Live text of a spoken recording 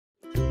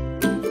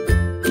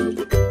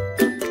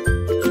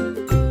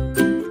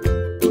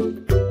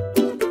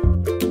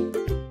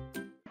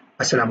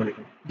Assalamu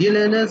alaikum. Dear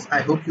learners,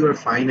 I hope you are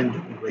fine and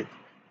doing great.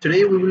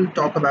 Today we will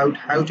talk about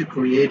how to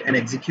create an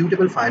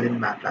executable file in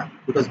MATLAB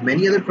because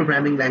many other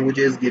programming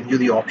languages give you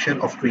the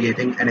option of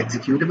creating an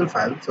executable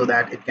file so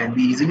that it can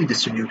be easily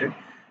distributed,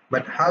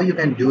 but how you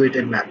can do it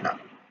in MATLAB.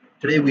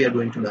 Today we are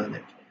going to learn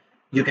it.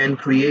 You can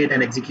create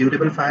an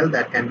executable file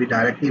that can be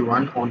directly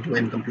run onto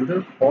any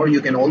computer, or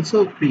you can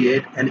also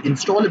create an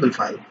installable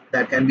file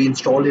that can be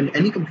installed in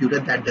any computer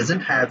that doesn't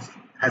have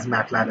has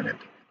MATLAB in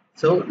it.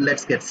 So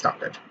let's get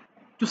started.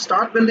 To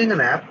start building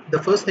an app,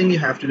 the first thing you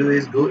have to do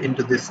is go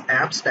into this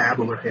apps tab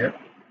over here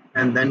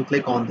and then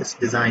click on this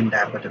design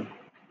tab button.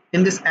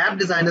 In this app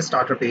designer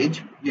starter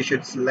page, you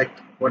should select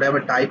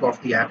whatever type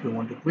of the app you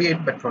want to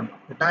create, but for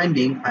the time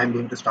being, I'm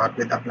going to start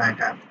with a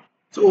blank app.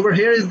 So over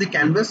here is the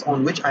canvas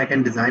on which I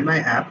can design my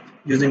app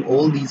using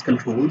all these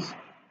controls.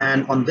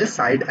 And on this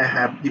side, I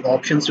have the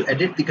options to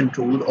edit the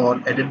control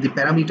or edit the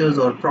parameters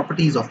or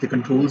properties of the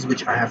controls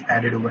which I have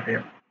added over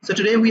here. So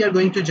today we are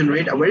going to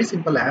generate a very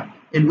simple app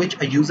in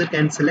which a user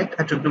can select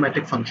a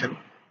trigonometric function,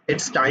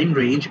 its time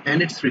range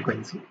and its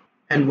frequency.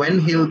 And when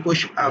he'll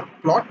push a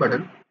plot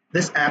button,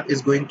 this app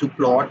is going to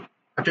plot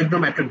a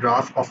trigonometric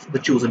graph of the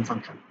chosen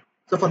function.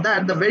 So for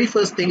that, the very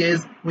first thing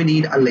is we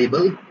need a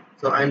label.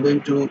 So I'm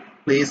going to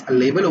place a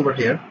label over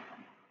here.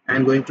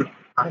 I'm going to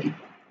type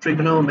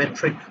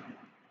trigonometric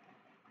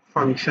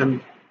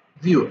function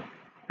viewer,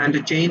 and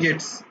to change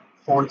its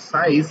font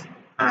size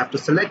I have to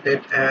select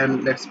it,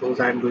 and let's suppose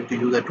I'm going to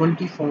use a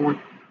 20 font,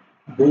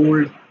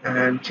 bold,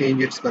 and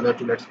change its color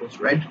to, let's suppose,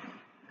 red,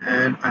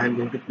 and I'm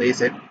going to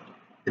place it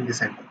in the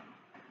center.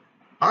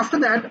 After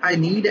that, I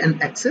need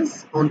an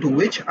axis onto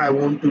which I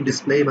want to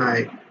display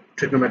my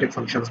trigonometric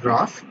functions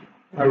graph.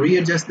 I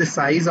readjust the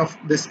size of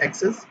this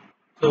axis.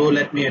 So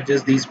let me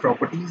adjust these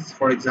properties.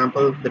 For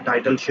example, the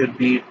title should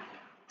be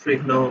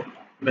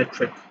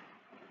trigonometric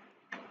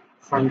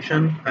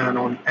function, and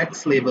on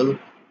X label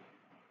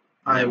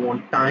I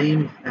want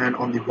time, and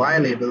on the Y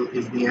label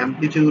is the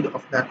amplitude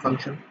of that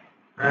function.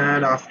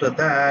 And after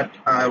that,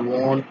 I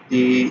want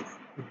the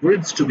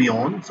grids to be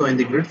on. So in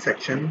the grid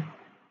section,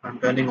 I'm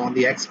turning on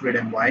the X grid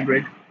and Y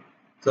grid.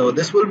 So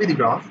this will be the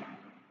graph.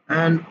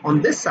 And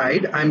on this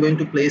side, I'm going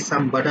to place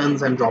some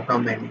buttons and drop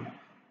down menu.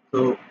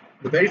 So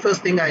the very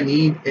first thing I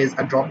need is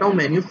a drop down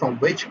menu from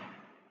which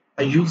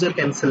a user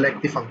can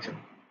select the function.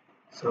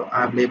 So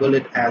I've labeled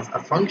it as a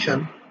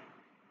function,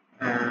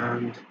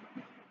 and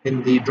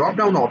in the drop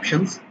down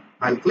options,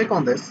 I'll click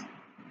on this,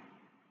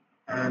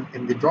 and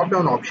in the drop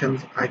down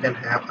options I can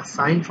have a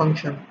sine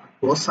function,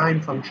 a cosine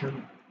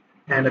function,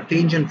 and a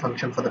tangent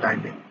function for the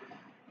time being.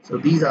 So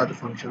these are the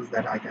functions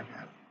that I can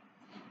have.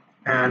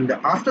 And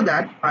after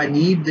that, I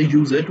need the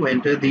user to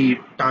enter the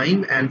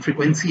time and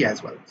frequency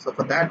as well. So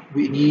for that,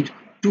 we need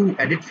two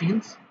edit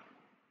fields,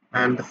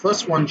 and the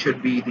first one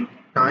should be the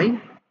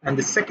time and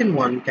the second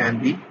one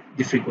can be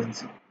the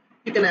frequency.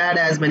 You can add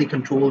as many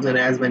controls and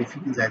as many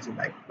fields as you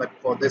like, but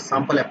for this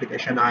sample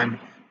application, I'm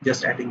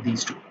just adding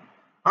these two.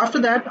 After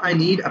that, I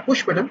need a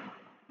push button.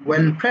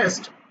 When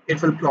pressed,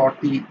 it will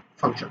plot the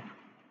function.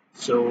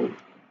 So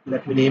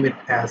let me name it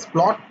as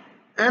plot,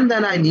 and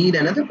then I need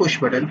another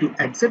push button to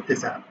exit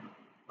this app.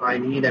 I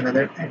need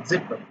another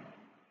exit button.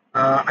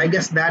 I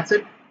guess that's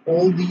it.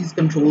 All these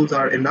controls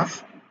are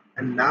enough,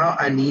 and now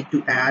I need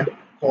to add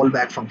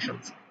callback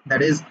functions.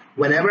 That is,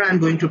 whenever I'm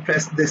going to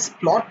press this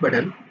plot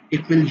button,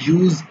 it will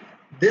use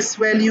this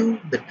value,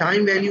 the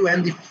time value,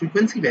 and the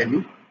frequency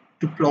value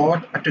to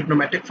plot a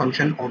trigonometric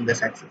function on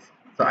this axis.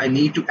 So I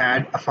need to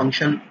add a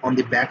function on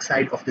the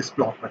backside of this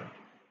plot button.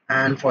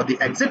 And for the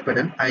exit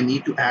button, I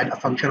need to add a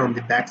function on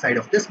the backside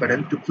of this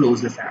button to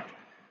close this app.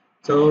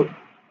 So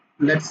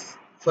let's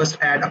first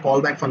add a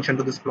callback function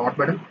to this plot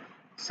button.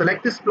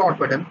 Select this plot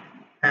button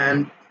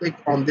and click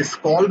on this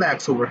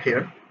callbacks over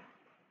here,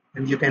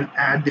 and you can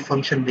add the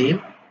function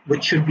name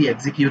which should be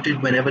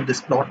executed whenever this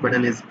plot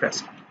button is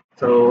pressed.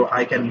 So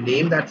I can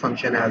name that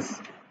function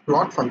as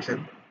plot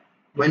function.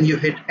 When you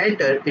hit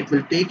enter, it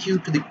will take you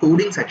to the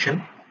coding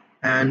section,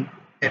 and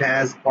it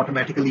has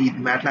automatically,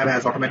 MATLAB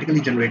has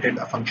automatically generated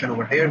a function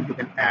over here. You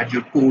can add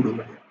your code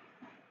over here.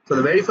 So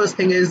the very first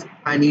thing is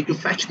I need to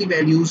fetch the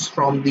values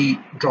from the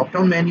drop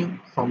down menu,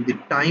 from the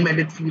time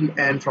edit field,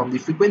 and from the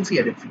frequency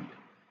edit field.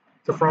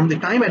 So from the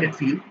time edit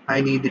field, I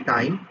need the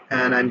time,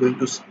 and I'm going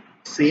to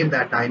save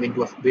that time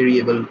into a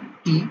variable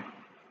t.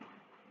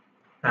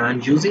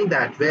 And using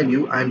that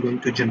value, I'm going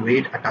to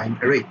generate a time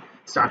array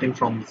starting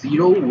from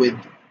 0 with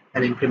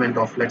an increment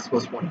of, let's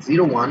suppose,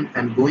 0.01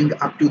 and going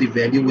up to the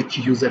value which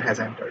user has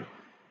entered.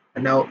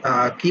 And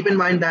now keep in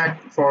mind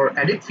that for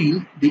edit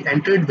field, the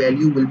entered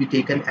value will be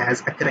taken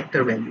as a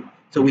character value.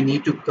 So we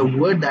need to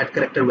convert that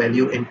character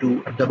value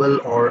into a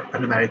double or a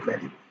numeric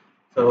value.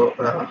 So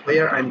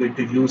here I'm going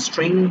to use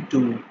string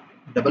to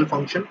double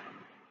function.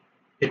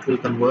 It will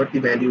convert the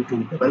value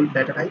to double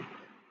data type,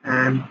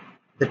 and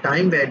the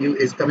time value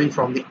is coming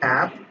from the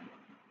app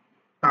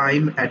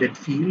time edit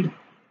field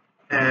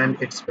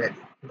and its value.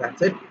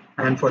 That's it.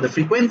 And for the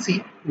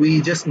frequency,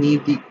 we just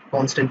need the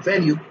constant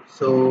value.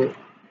 So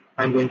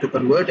I'm going to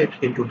convert it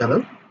into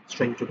double,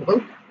 string to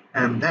double,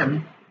 and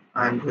then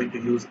I'm going to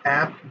use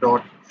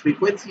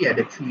app.frequency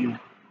edit field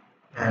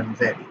and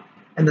value.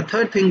 And the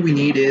third thing we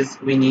need is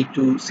we need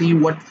to see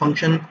what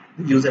function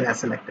the user has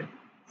selected.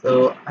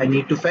 So I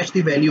need to fetch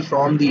the value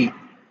from the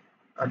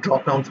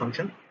drop-down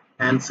function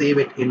and save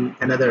it in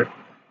another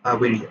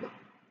variable.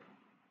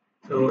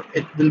 So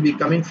it will be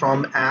coming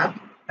from app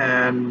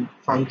and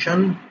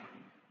function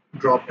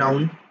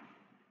drop-down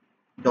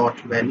dot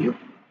value.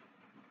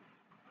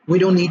 We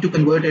don't need to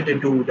convert it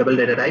into double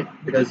data type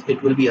because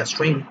it will be a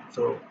string,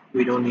 so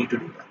we don't need to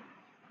do that.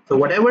 So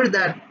whatever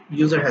that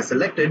user has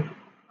selected,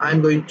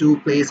 I'm going to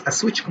place a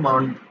switch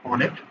command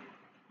on it.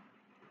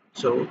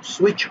 So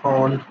switch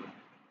on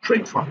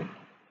trig function,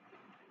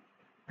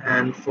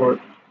 and for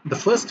the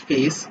first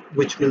case,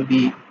 which will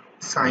be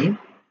sine,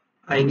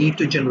 I need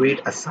to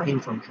generate a sine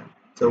function.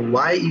 So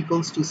y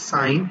equals to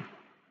sine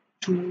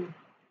 2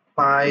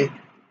 pi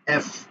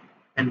f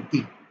and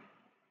t.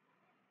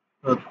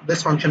 So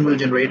this function will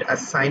generate a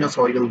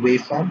sinusoidal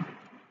waveform,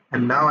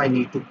 and now I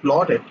need to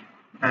plot it,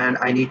 and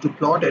I need to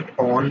plot it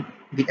on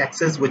the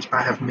axis which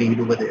I have made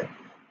over there.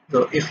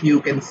 So if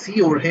you can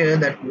see over here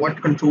that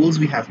what controls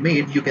we have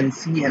made, you can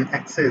see an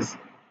axis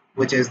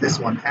which is this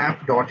one,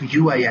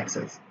 app.ui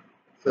axis.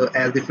 So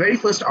as the very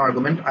first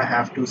argument, I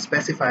have to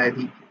specify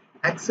the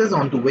axis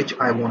onto which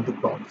I want to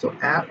plot. So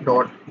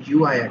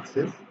app.ui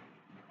axis,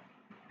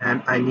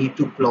 and I need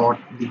to plot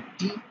the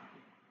t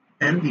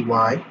and the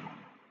y.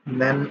 And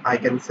then I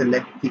can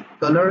select the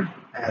color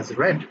as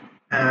red,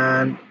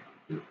 and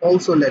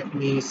also let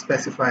me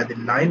specify the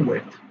line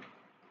width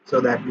so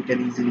that we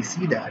can easily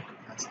see that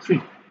as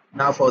 3.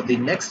 Now for the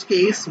next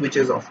case, which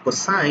is of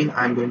cosine,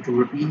 I'm going to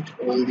repeat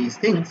all these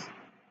things,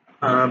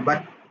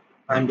 but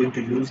I'm going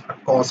to use a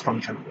cos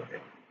function over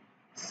here.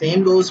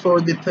 Same goes for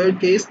the third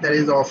case, that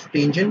is of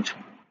tangent,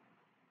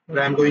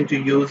 where I'm going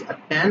to use a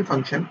tan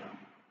function.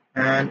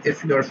 And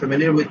if you are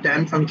familiar with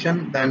tan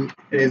function, then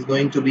it is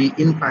going to be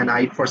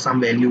infinite for some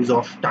values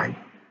of time.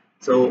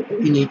 So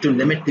we need to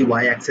limit the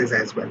y-axis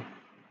as well.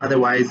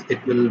 Otherwise,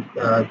 it will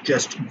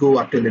just go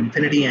up till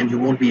infinity and you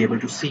won't be able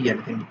to see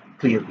anything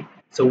clearly.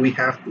 So we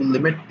have to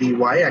limit the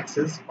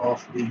y-axis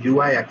of the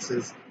UI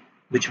axis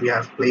which we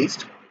have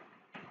placed.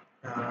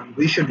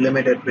 We should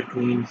limit it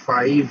between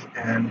 5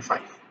 and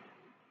 5.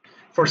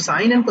 For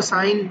sine and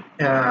cosine,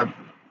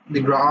 the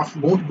graph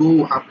won't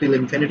go up till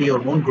infinity or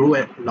won't grow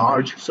at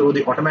large, so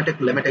the automatic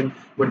limiting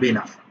would be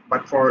enough.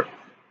 But for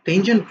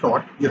tangent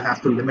plot, you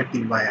have to limit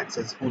the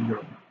y-axis on your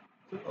own.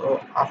 So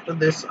after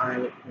this,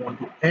 I want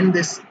to end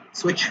this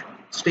switch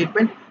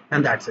statement,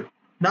 and that's it.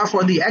 Now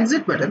for the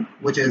exit button,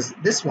 which is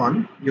this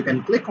one, you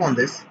can click on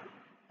this,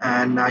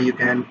 and now you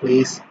can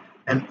place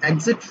an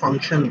exit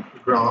function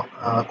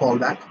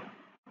callback.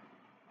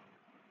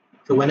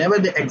 So whenever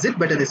the exit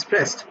button is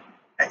pressed,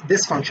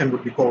 this function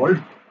would be called,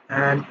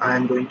 and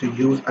I'm going to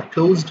use a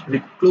close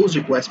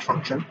request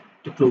function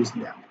to close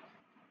the app.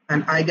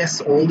 And I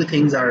guess all the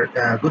things are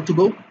good to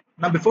go.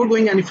 Now before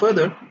going any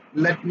further,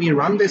 let me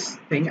run this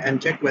thing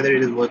and check whether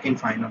it is working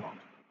fine or not.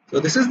 So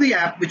this is the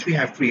app which we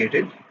have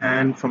created,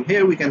 and from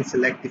here we can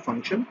select the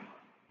function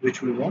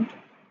which we want.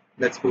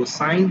 Let's go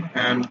sine,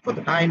 and for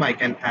the time I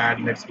can add,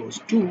 let's go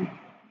 2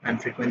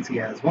 and frequency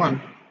as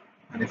 1.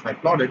 And if I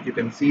plot it, you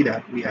can see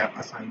that we have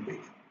a sine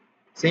wave.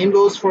 Same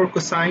goes for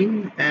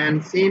cosine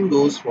and same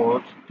goes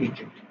for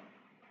tangent.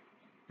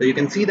 So you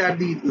can see that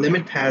the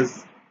limit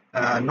has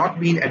not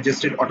been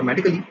adjusted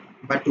automatically,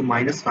 but to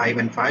 -5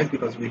 and 5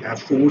 because we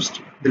have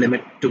forced the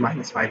limit to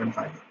 -5 and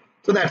 5.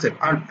 So that's it.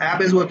 Our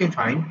app is working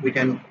fine. We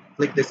can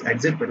click this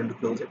exit button to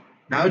close it.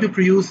 Now to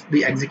produce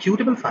the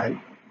executable file,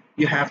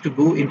 you have to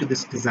go into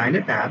this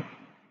designer tab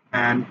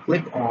and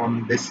click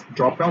on this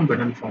drop down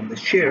button from the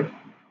share,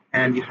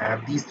 and you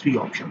have these 3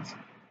 options.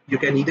 You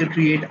can either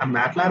create a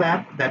MATLAB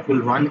app that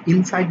will run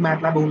inside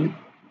MATLAB only.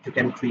 You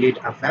can create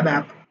a web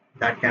app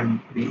that can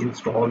be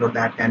installed or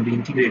that can be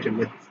integrated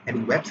with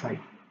any website,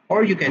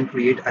 or you can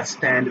create a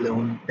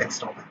standalone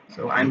desktop app.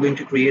 So I'm going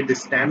to create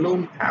this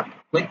standalone app.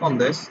 Click on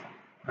this,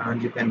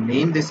 and you can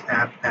name this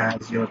app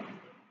as your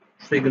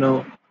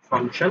Trigono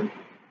function,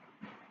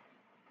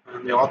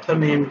 and the author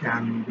name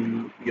can be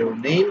your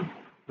name.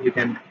 You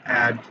can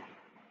add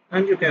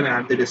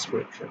the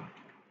description.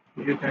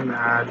 You can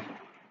add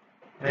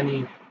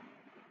any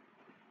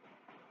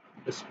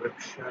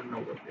description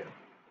over here.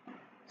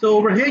 So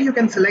over here you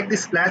can select the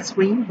splash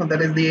screen,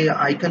 that is the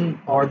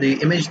icon or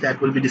the image that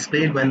will be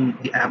displayed when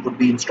the app would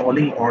be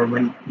installing or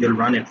when you'll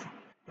run it.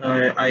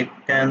 I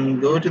can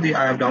go to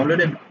I have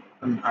downloaded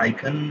an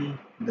icon,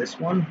 this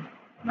one,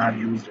 and I've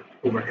used it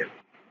over here.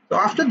 So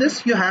after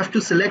this, you have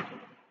to select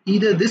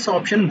either this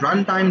option,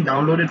 runtime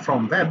downloaded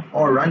from web,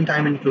 or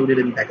runtime included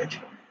in package.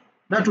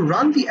 Now to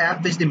run the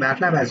app which the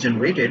MATLAB has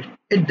generated,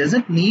 it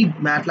doesn't need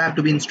MATLAB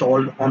to be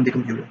installed on the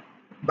computer,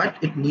 but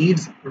it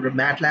needs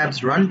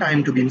MATLAB's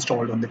runtime to be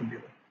installed on the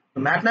computer.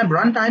 The MATLAB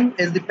runtime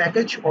is the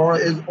package or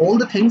is all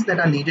the things that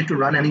are needed to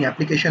run any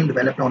application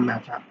developed on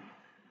MATLAB.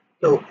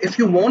 So if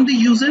you want the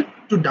user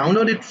to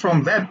download it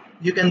from web,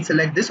 you can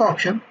select this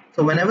option.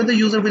 So whenever the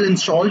user will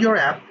install your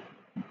app,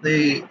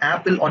 The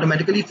app will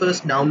automatically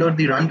first download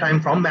the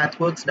runtime from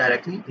MathWorks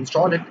directly,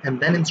 install it, and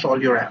then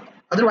install your app.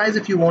 Otherwise,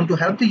 if you want to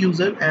help the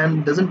user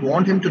and doesn't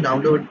want him to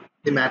download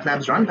the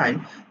MATLAB's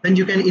runtime, then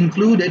you can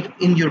include it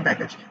in your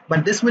package.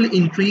 But this will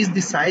increase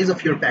the size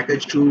of your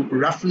package to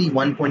roughly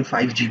 1.5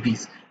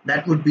 GBs.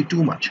 That would be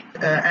too much.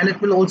 And it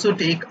will also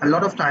take a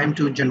lot of time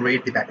to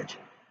generate the package.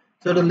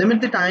 So to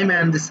limit the time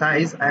and the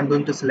size, I'm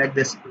going to select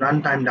this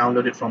runtime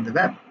downloaded from the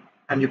web.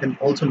 And you can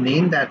also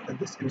name that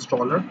this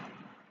installer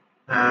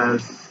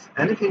as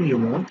anything you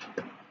want.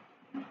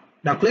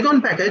 Now click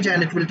on package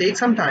and it will take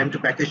some time to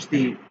package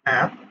the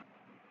app.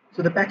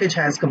 So the package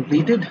has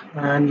completed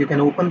and you can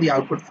open the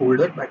output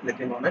folder by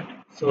clicking on it.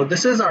 So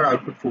this is our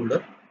output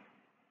folder,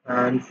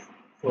 and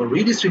for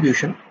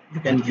redistribution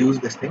you can use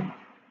this thing.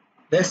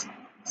 This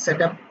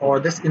setup or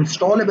this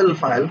installable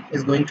file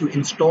is going to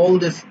install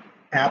this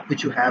app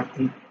which you have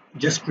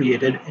just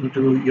created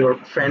into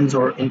your friends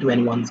or into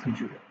anyone's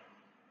computer.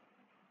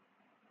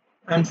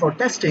 And for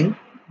testing,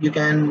 you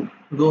can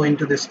go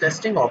into this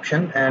testing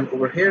option, and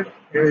over here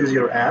is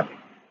your app.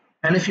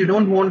 And if you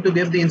don't want to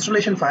give the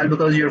installation file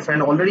because your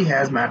friend already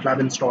has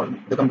MATLAB installed,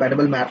 the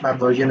compatible MATLAB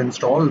version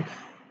installed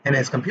in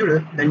his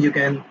computer, then you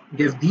can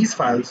give these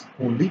files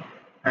only.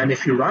 And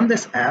if you run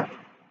this app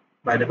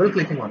by double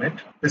clicking on it,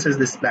 this is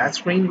the splash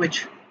screen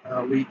which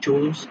we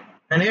chose,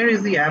 and here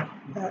is the app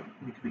that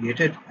we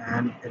created,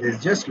 and it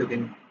is just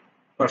looking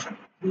perfect.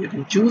 You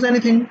can choose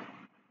anything,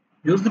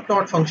 use the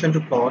plot function to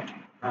plot,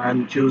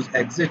 and choose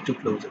exit to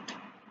close it.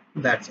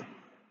 That's it.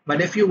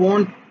 But if you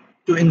want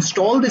to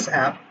install this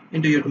app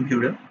into your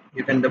computer,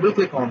 you can double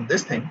click on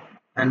this thing,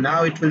 and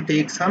now it will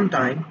take some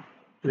time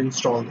to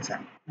install this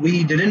app.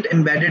 We didn't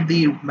embedded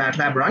the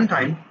MATLAB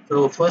runtime,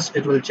 so first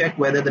it will check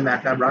whether the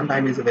MATLAB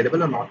runtime is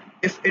available or not.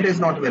 If it is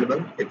not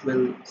available, it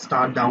will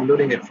start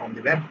downloading it from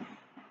the web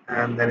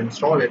and then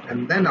install it,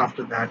 and then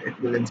after that it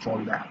will install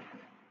the app.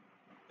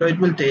 So it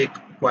will take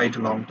quite a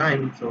long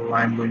time, so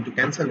I'm going to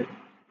cancel it.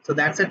 So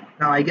that's it.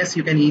 Now I guess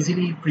you can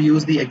easily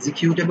reuse the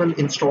executable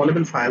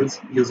installable files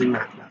using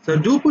MATLAB. So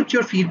do put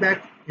your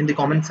feedback in the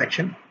comment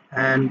section,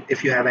 and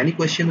if you have any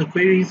questions or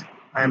queries,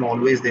 I am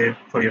always there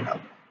for your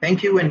help.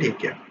 Thank you and take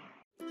care.